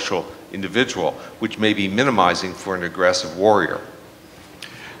a social individual, which may be minimizing for an aggressive warrior.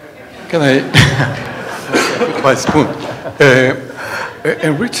 Can I, my spoon,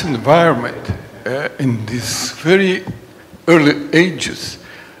 enriched environment in these very early ages,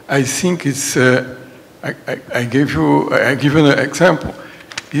 I think it's, I give you an example,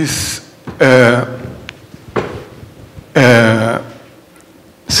 is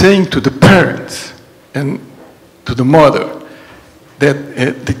saying to the parents and to the mother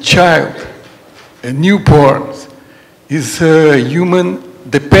that the child, a newborn, is human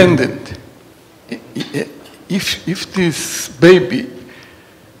dependent. If this baby,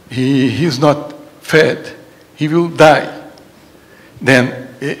 he is not fed, he will die. Then,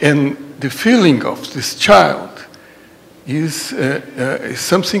 and the feeling of this child is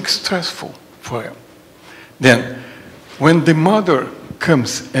something stressful for him. Then, when the mother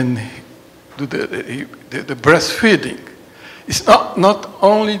comes and do the breastfeeding, it's not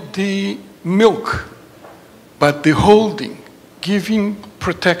only the milk, but the holding, giving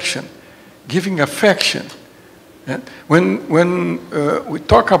protection, giving affection. And when we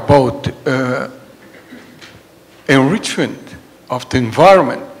talk about enrichment of the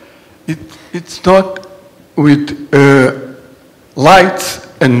environment, it's not with lights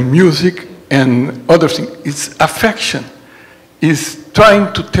and music and other things. It's affection. It's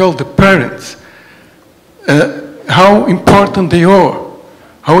trying to tell the parents how important they are,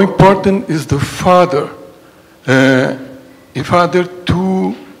 how important is the father,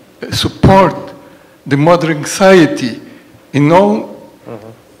 to support the mother anxiety in all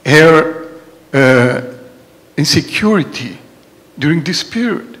her insecurity during this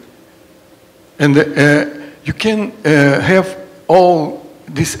period. And you can have all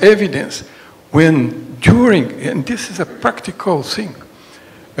this evidence when during, and this is a practical thing,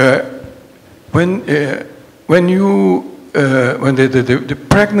 when the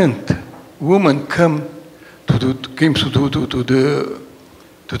pregnant woman came to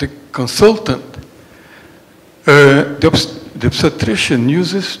the consultant, the obstetrician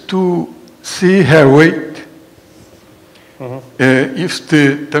uses to see her weight. If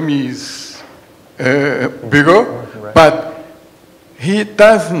the tummy is bigger, but he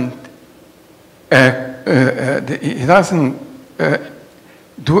doesn't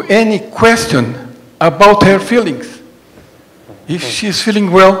do any question about her feelings. If she's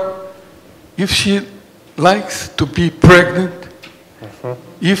feeling well, if she likes to be pregnant,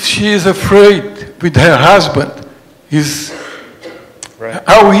 if she is afraid with her husband,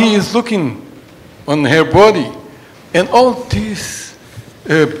 how he is looking on her body. And all this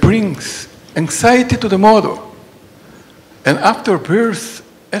brings anxiety to the mother. And after birth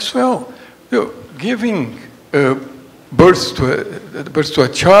as well, giving birth to a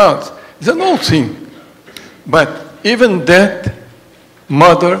child is an old thing. But even that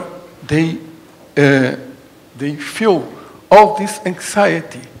mother, they feel all this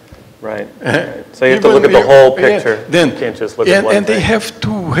anxiety. Right. So you have to look at the whole picture. Then, you can't just look at one and they thing. have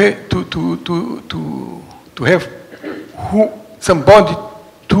to have somebody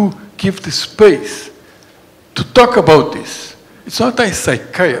to give the space to talk about this. It's not a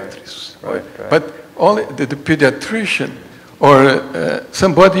psychiatrist, right. But only the pediatrician or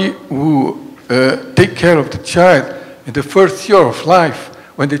somebody who take care of the child in the first year of life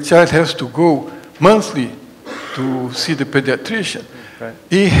when the child has to go monthly to see the pediatrician. Right.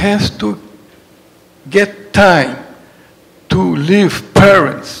 He has to get time to leave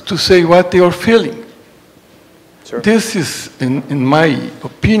parents to say what they are feeling. Sure. This is, in my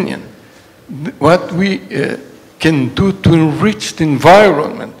opinion, what we can do to enrich the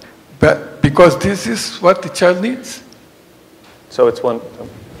environment, but because this is what the child needs. So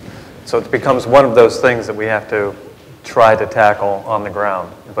it becomes one of those things that we have to try to tackle on the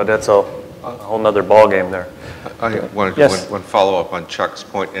ground. But that's a whole nother ballgame there. I wanted to Yes. one follow-up on Chuck's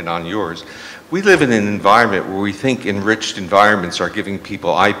point and on yours. We live in an environment where we think enriched environments are giving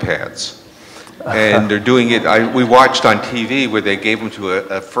people iPads. And they're doing it, we watched on TV where they gave them to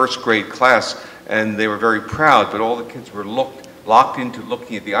a first grade class and they were very proud, but all the kids were locked into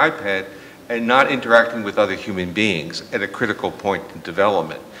looking at the iPad and not interacting with other human beings at a critical point in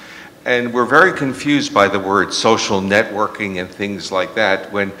development. And we're very confused by the word social networking and things like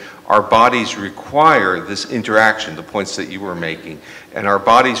that when our bodies require this interaction, the points that you were making, and our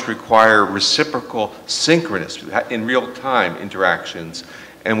bodies require reciprocal, synchronous, in real-time interactions,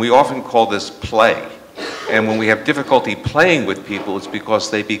 and we often call this play. And when we have difficulty playing with people, it's because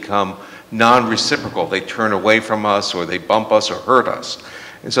they become non-reciprocal. They turn away from us, or they bump us, or hurt us.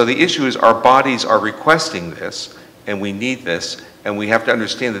 And so the issue is our bodies are requesting this, and we need this, and we have to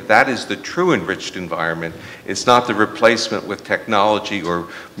understand that that is the true enriched environment. It's not the replacement with technology or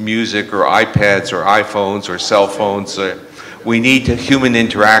music or iPads or iPhones or cell phones. We need human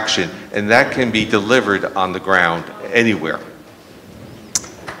interaction, and that can be delivered on the ground anywhere.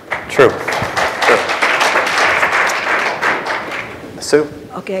 True. Sue?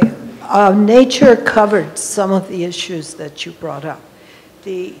 Okay. Nature covered some of the issues that you brought up.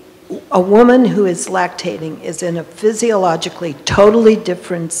 A woman who is lactating is in a physiologically totally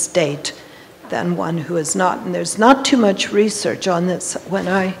different state than one who is not. And there's not too much research on this. When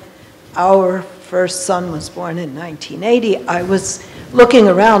our first son was born in 1980, I was looking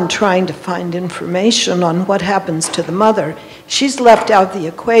around trying to find information on what happens to the mother. She's left out the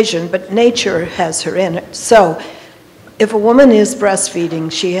equation, but nature has her in it. So if a woman is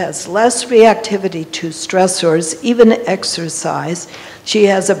breastfeeding, she has less reactivity to stressors, even exercise. She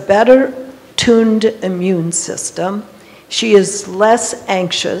has a better tuned immune system. She is less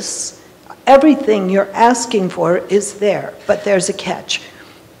anxious. Everything you're asking for is there, but there's a catch.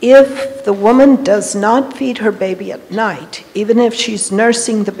 If the woman does not feed her baby at night, even if she's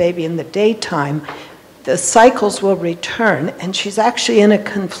nursing the baby in the daytime, the cycles will return, and she's actually in a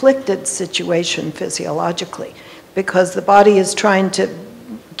conflicted situation physiologically because the body is trying to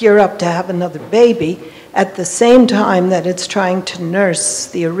gear up to have another baby at the same time that it's trying to nurse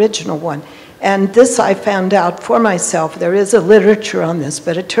the original one. And this I found out for myself. There is a literature on this,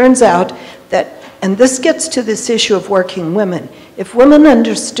 but it turns out that, and this gets to this issue of working women, if women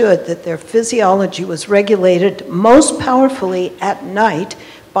understood that their physiology was regulated most powerfully at night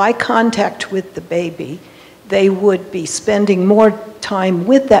by contact with the baby, they would be spending more time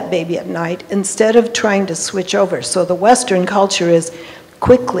with that baby at night instead of trying to switch over. So the Western culture is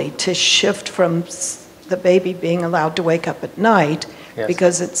quickly to shift from the baby being allowed to wake up at night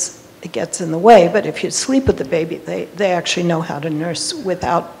because it gets in the way. But if you sleep with the baby, they actually know how to nurse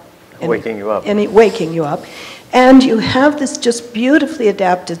without waking you up. Waking you up. And you have this just beautifully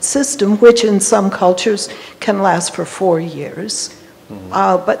adapted system, which in some cultures can last for 4 years,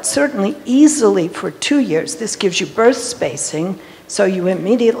 but certainly easily for 2 years. This gives you birth spacing, so you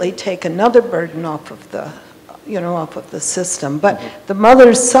immediately take another burden off of the, off of the system. But the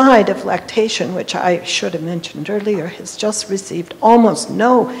mother's side of lactation, which I should have mentioned earlier, has just received almost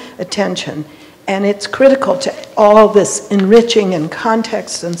no attention. And it's critical to all this enriching and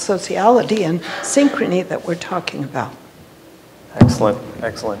context and sociality and synchrony that we're talking about. Excellent,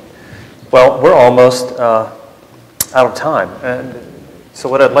 excellent. Well, we're almost out of time. And so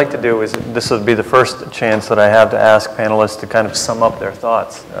what I'd like to do is, this would be the first chance that I have to ask panelists to kind of sum up their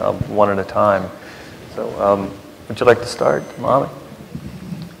thoughts one at a time. So would you like to start, Molly?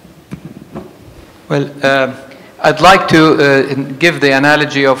 Well, I'd like to give the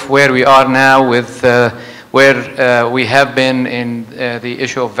analogy of where we are now with where we have been in the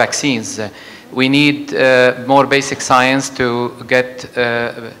issue of vaccines. We need more basic science to get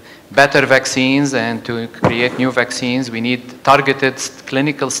better vaccines and to create new vaccines. We need targeted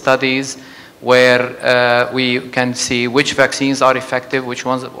clinical studies where we can see which vaccines are effective, which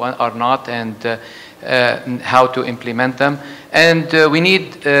ones are not, and how to implement them. And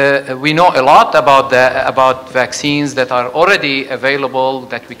we know a lot about vaccines that are already available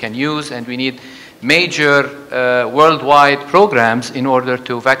that we can use, and we need major worldwide programs in order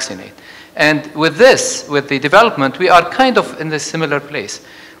to vaccinate. And with this, with the development, we are kind of in a similar place.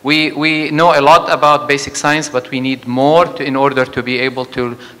 We know a lot about basic science, but we need more in order to be able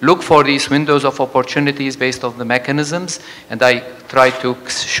to look for these windows of opportunities based on the mechanisms, and I try to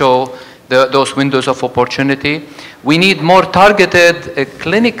show those windows of opportunity. We need more targeted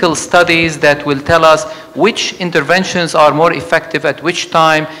clinical studies that will tell us which interventions are more effective at which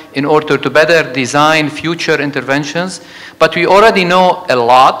time in order to better design future interventions. But we already know a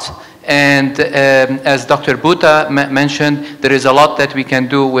lot, and as Dr. Bhuta mentioned, there is a lot that we can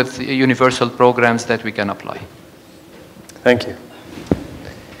do with universal programs that we can apply. Thank you.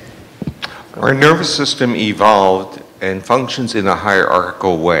 Our nervous system evolved and functions in a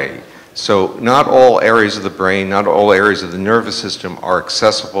hierarchical way. So not all areas of the brain, not all areas of the nervous system are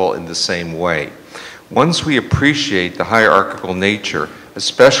accessible in the same way. Once we appreciate the hierarchical nature,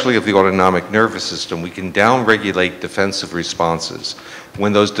 especially of the autonomic nervous system, we can downregulate defensive responses.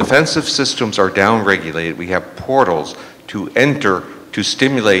 When those defensive systems are downregulated, we have portals to enter, to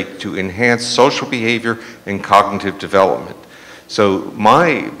stimulate, to enhance social behavior and cognitive development. So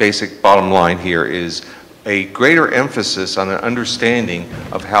my basic bottom line here is a greater emphasis on an understanding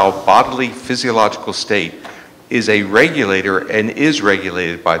of how bodily physiological state is a regulator and is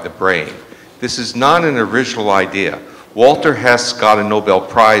regulated by the brain. This is not an original idea. Walter Hess got a Nobel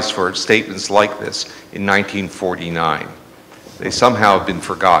Prize for statements like this in 1949. They somehow have been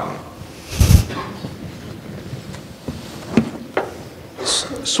forgotten.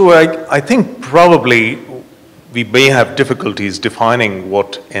 So I think probably we may have difficulties defining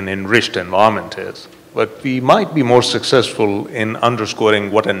what an enriched environment is, but we might be more successful in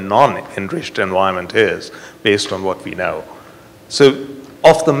underscoring what a non-enriched environment is based on what we know. So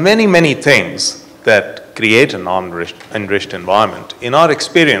of the many, many things that create a non-enriched environment, in our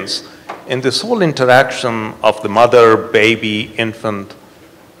experience, in this whole interaction of the mother, baby, infant,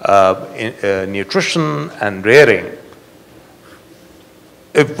 nutrition and rearing,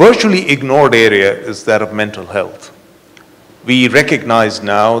 a virtually ignored area is that of mental health. We recognize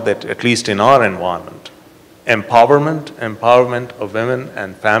now that, at least in our environment, empowerment of women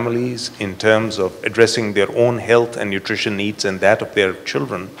and families in terms of addressing their own health and nutrition needs and that of their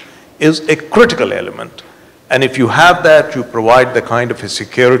children is a critical element. And if you have that, you provide the kind of a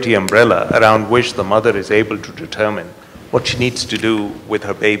security umbrella around which the mother is able to determine what she needs to do with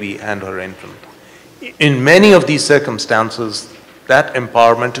her baby and her infant. In many of these circumstances, that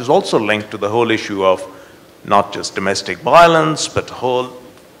empowerment is also linked to the whole issue of not just domestic violence, but whole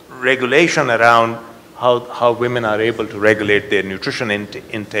regulation around how women are able to regulate their nutrition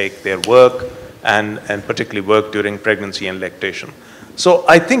intake, their work, and particularly work during pregnancy and lactation. So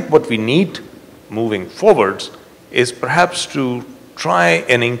I think what we need moving forwards is perhaps to try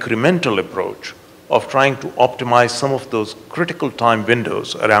an incremental approach of trying to optimize some of those critical time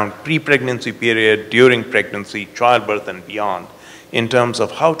windows around pre-pregnancy period, during pregnancy, childbirth, and beyond, in terms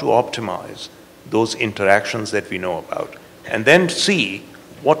of how to optimize those interactions that we know about, and then see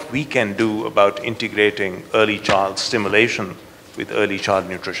what we can do about integrating early child stimulation with early child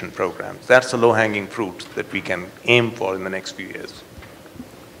nutrition programs. That's the low-hanging fruit that we can aim for in the next few years.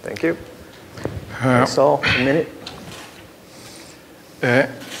 Thank you. Saul, a minute.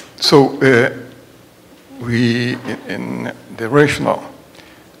 We, in the rationale,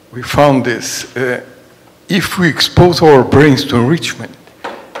 we found this. If we expose our brains to enrichment,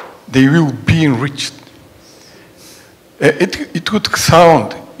 they will be enriched. It would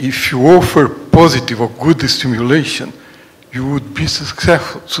sound, if you offer positive or good stimulation, you would be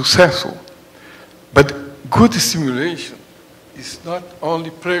successful. But good stimulation is not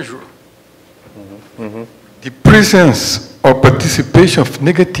only pleasure. The presence or participation of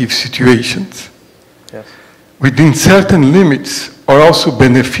negative situations within certain limits are also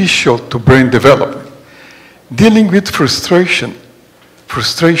beneficial to brain development. Dealing with frustrations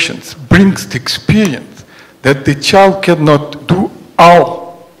brings the experience that the child cannot do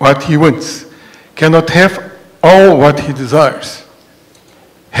all what he wants, cannot have all what he desires,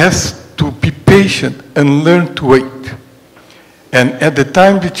 has to be patient and learn to wait. And at the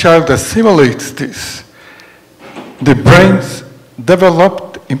time the child assimilates this, the brain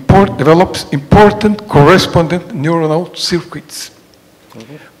develops important correspondent neuronal circuits,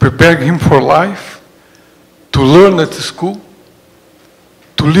 preparing him for life, to learn at school,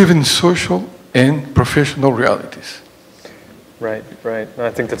 to live in social and professional realities. Right, right. I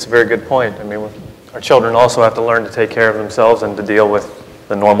think that's a very good point. I mean, our children also have to learn to take care of themselves and to deal with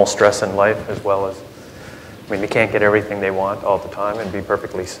the normal stress in life, as well as, I mean, they can't get everything they want all the time and be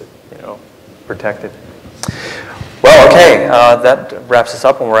perfectly, protected. Well, okay, that wraps us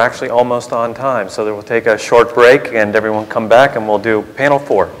up, and we're actually almost on time. So we'll take a short break, and everyone come back, and we'll do panel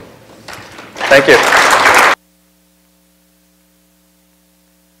 4. Thank you.